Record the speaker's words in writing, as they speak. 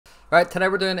Alright, today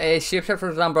we're doing a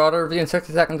shapeshifter Zambrotta review in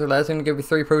 60 seconds or less. I'm going to give you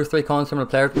 3 pros, 3 cons from the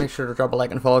players. Make sure to drop a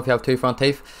like and follow if you have 2 front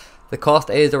teeth. The cost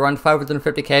is around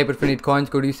 550k, but if you need coins,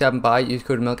 go to U7buy, use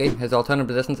code Milky. His alternative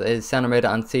positions is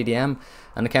Centimeta and CDM,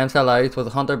 and the chem cell I used was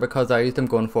a hunter because I used him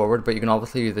going forward, but you can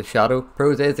obviously use a shadow.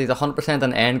 Pros is he's 100%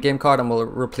 an end game card and will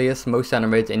replace most center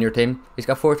mids in your team. He's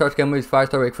got 4-star skill moves,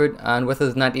 5-star weak foot, and with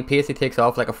his 90 pace he takes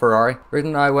off like a Ferrari. The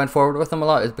reason I went forward with him a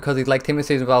lot is because he's like Team of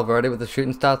Season Valverde with his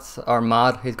shooting stats are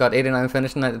mad. He's got 89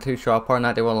 finishing, 92 shot power,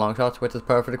 91 long shots, which is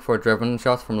perfect for driven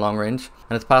shots from long range.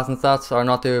 And his passing stats are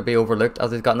not to be overlooked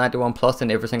as he's got 91 plus in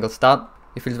every single stat.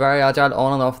 He feels very agile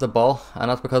on and off the ball,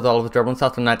 and that's because all of his dribbling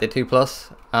stats are 92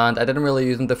 plus, and I didn't really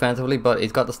use him defensively, but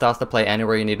he's got the stats to play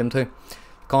anywhere you need him to.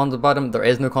 Cons about him, there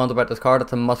is no cons about this card.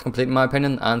 It's a must complete in my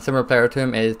opinion, and similar player to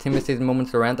him is Team of Season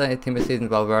Moments Llorente, Team of Season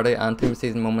Valverde, and Team of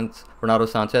Season Moments Renato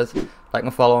Sanchez. Like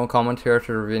and follow and comment here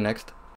to review next.